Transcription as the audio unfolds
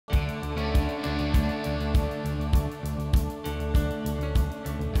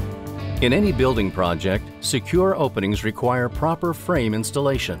In any building project, secure openings require proper frame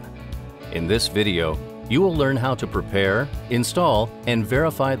installation. In this video, you will learn how to prepare, install, and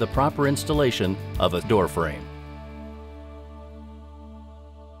verify the proper installation of a door frame.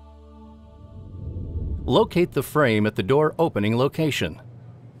 Locate the frame at the door opening location.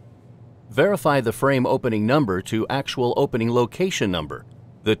 Verify the frame opening number to actual opening location number.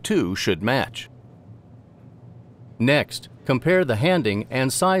 The two should match. Next, compare the handing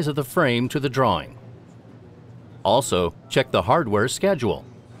and size of the frame to the drawing. Also, check the hardware schedule.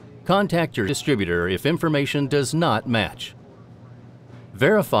 Contact your distributor if information does not match.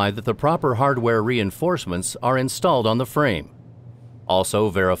 Verify that the proper hardware reinforcements are installed on the frame. Also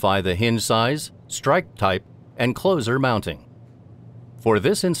verify the hinge size, strike type, and closer mounting. For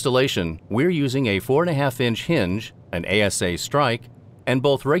this installation, we're using a 4.5-inch hinge, an ASA strike, and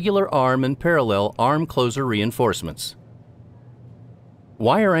both regular arm and parallel arm closer reinforcements.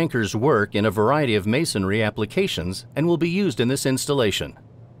 Wire anchors work in a variety of masonry applications and will be used in this installation.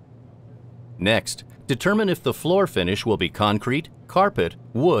 Next, determine if the floor finish will be concrete, carpet,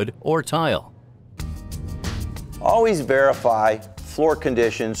 wood, or tile. Always verify floor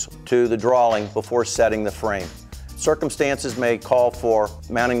conditions to the drawing before setting the frame. Circumstances may call for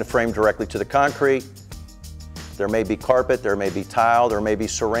mounting the frame directly to the concrete. There may be carpet, there may be tile, there may be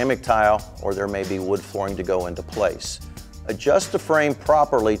ceramic tile, or there may be wood flooring to go into place. Adjust the frame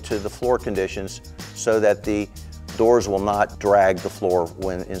properly to the floor conditions so that the doors will not drag the floor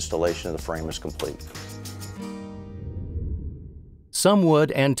when installation of the frame is complete. Some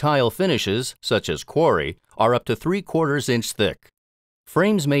wood and tile finishes, such as quarry, are up to 3/4 inch thick.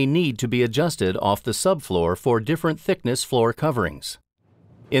 Frames may need to be adjusted off the subfloor for different thickness floor coverings.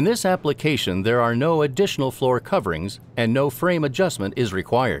 In this application, there are no additional floor coverings and no frame adjustment is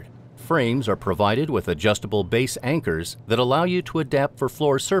required. Frames are provided with adjustable base anchors that allow you to adapt for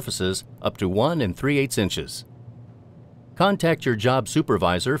floor surfaces up to 1 3/8 inches. Contact your job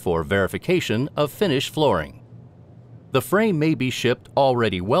supervisor for verification of finished flooring. The frame may be shipped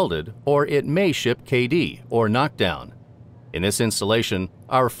already welded, or it may ship KD or knockdown. In this installation,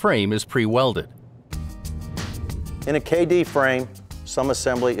 our frame is pre-welded. In a KD frame, some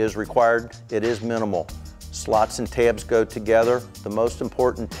assembly is required. It is minimal. Slots and tabs go together. The most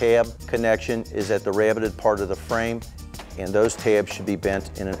important tab connection is at the rabbeted part of the frame, and those tabs should be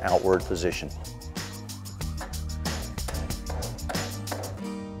bent in an outward position.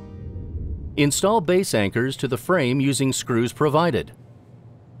 Install base anchors to the frame using screws provided.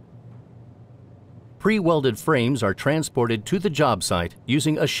 Pre-welded frames are transported to the job site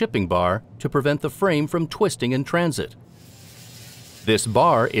using a shipping bar to prevent the frame from twisting in transit. This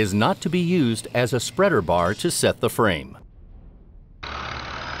bar is not to be used as a spreader bar to set the frame.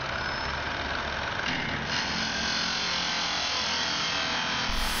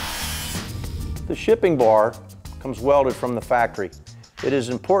 The shipping bar comes welded from the factory. It is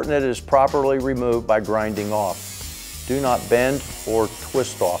important that it is properly removed by grinding off. Do not bend or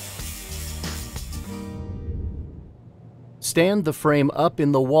twist off. Stand the frame up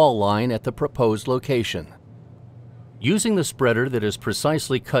in the wall line at the proposed location. Using the spreader that is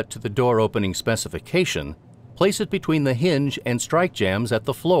precisely cut to the door opening specification, place it between the hinge and strike jambs at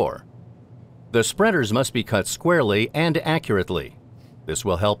the floor. The spreaders must be cut squarely and accurately. This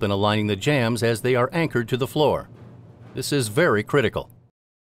will help in aligning the jambs as they are anchored to the floor. This is very critical.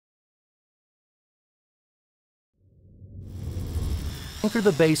 Anchor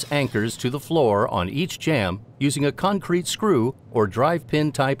the base anchors to the floor on each jamb using a concrete screw or drive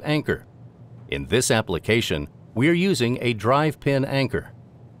pin type anchor. In this application, we are using a drive pin anchor.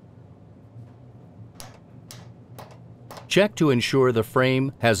 Check to ensure the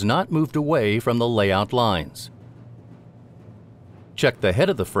frame has not moved away from the layout lines. Check the head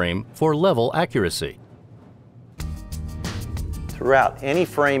of the frame for level accuracy. Throughout any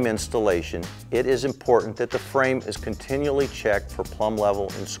frame installation, it is important that the frame is continually checked for plumb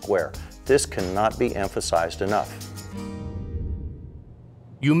level and square. This cannot be emphasized enough.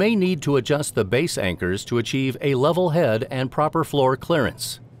 You may need to adjust the base anchors to achieve a level head and proper floor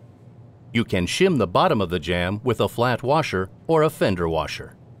clearance. You can shim the bottom of the jamb with a flat washer or a fender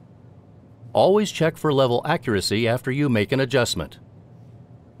washer. Always check for level accuracy after you make an adjustment.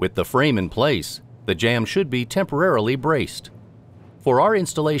 With the frame in place, the jamb should be temporarily braced. For our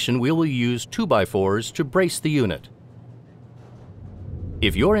installation, we will use 2x4s to brace the unit.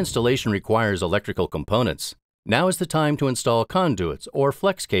 If your installation requires electrical components, now is the time to install conduits or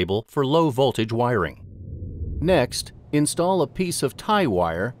flex cable for low voltage wiring. Next, install a piece of tie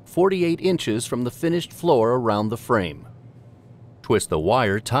wire 48 inches from the finished floor around the frame. Twist the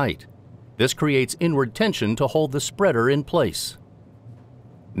wire tight. This creates inward tension to hold the spreader in place.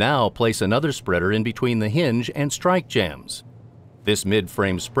 Now place another spreader in between the hinge and strike jambs. This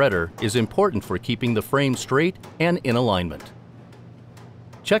mid-frame spreader is important for keeping the frame straight and in alignment.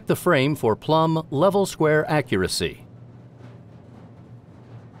 Check the frame for plumb level square accuracy.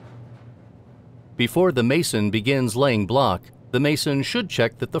 Before the mason begins laying block, the mason should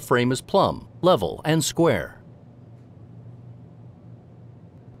check that the frame is plumb, level, and square.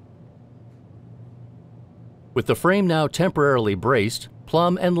 With the frame now temporarily braced,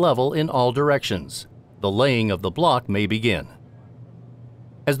 plumb and level in all directions, the laying of the block may begin.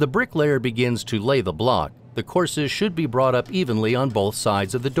 As the bricklayer begins to lay the block, the courses should be brought up evenly on both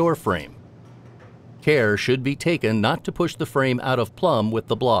sides of the door frame. Care should be taken not to push the frame out of plumb with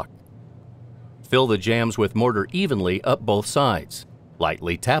the block. Fill the jambs with mortar evenly up both sides.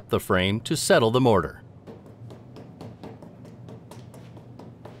 Lightly tap the frame to settle the mortar.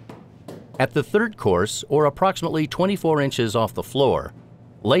 At the third course, or approximately 24 inches off the floor,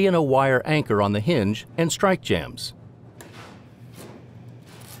 lay in a wire anchor on the hinge and strike jambs.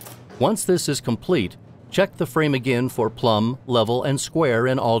 Once this is complete, check the frame again for plumb, level, and square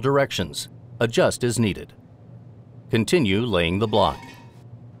in all directions. Adjust as needed. Continue laying the block.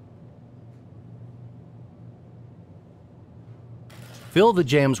 Fill the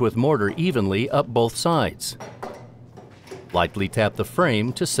jambs with mortar evenly up both sides. Lightly tap the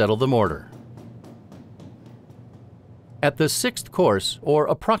frame to settle the mortar. At the sixth course, or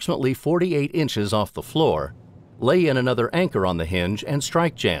approximately 48 inches off the floor, lay in another anchor on the hinge and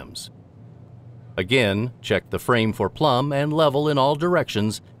strike jambs. Again, check the frame for plumb and level in all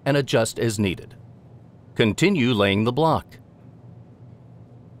directions and adjust as needed. Continue laying the block.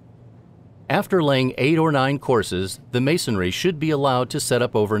 After laying 8 or 9 courses, the masonry should be allowed to set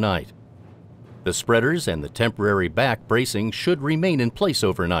up overnight. The spreaders and the temporary back bracing should remain in place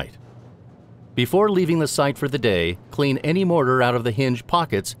overnight. Before leaving the site for the day, clean any mortar out of the hinge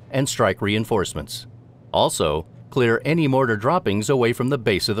pockets and strike reinforcements. Also, clear any mortar droppings away from the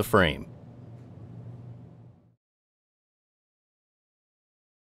base of the frame.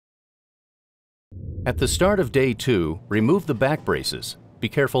 At the start of day 2, remove the back braces. Be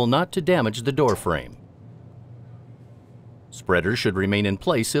careful not to damage the door frame. Spreaders should remain in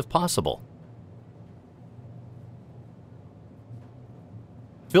place if possible.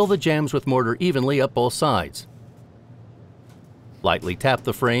 Fill the jambs with mortar evenly up both sides. Lightly tap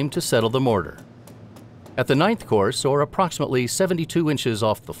the frame to settle the mortar. At the 9th course, or approximately 72 inches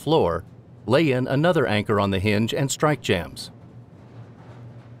off the floor, lay in another anchor on the hinge and strike jambs.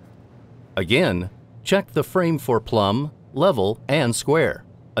 Again, check the frame for plumb, level, and square.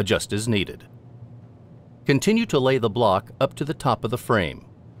 Adjust as needed. Continue to lay the block up to the top of the frame.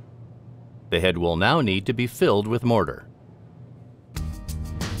 The head will now need to be filled with mortar.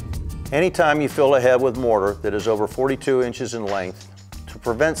 Anytime you fill a head with mortar that is over 42 inches in length, to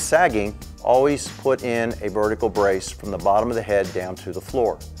prevent sagging, always put in a vertical brace from the bottom of the head down to the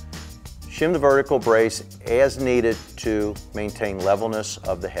floor. Shim the vertical brace as needed to maintain levelness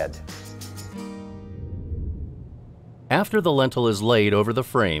of the head. After the lintel is laid over the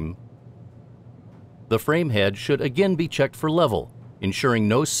frame head should again be checked for level, ensuring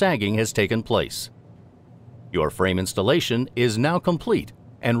no sagging has taken place. Your frame installation is now complete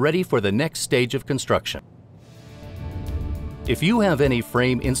and ready for the next stage of construction. If you have any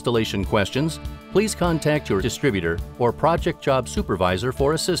frame installation questions, please contact your distributor or project job supervisor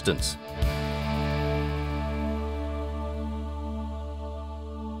for assistance.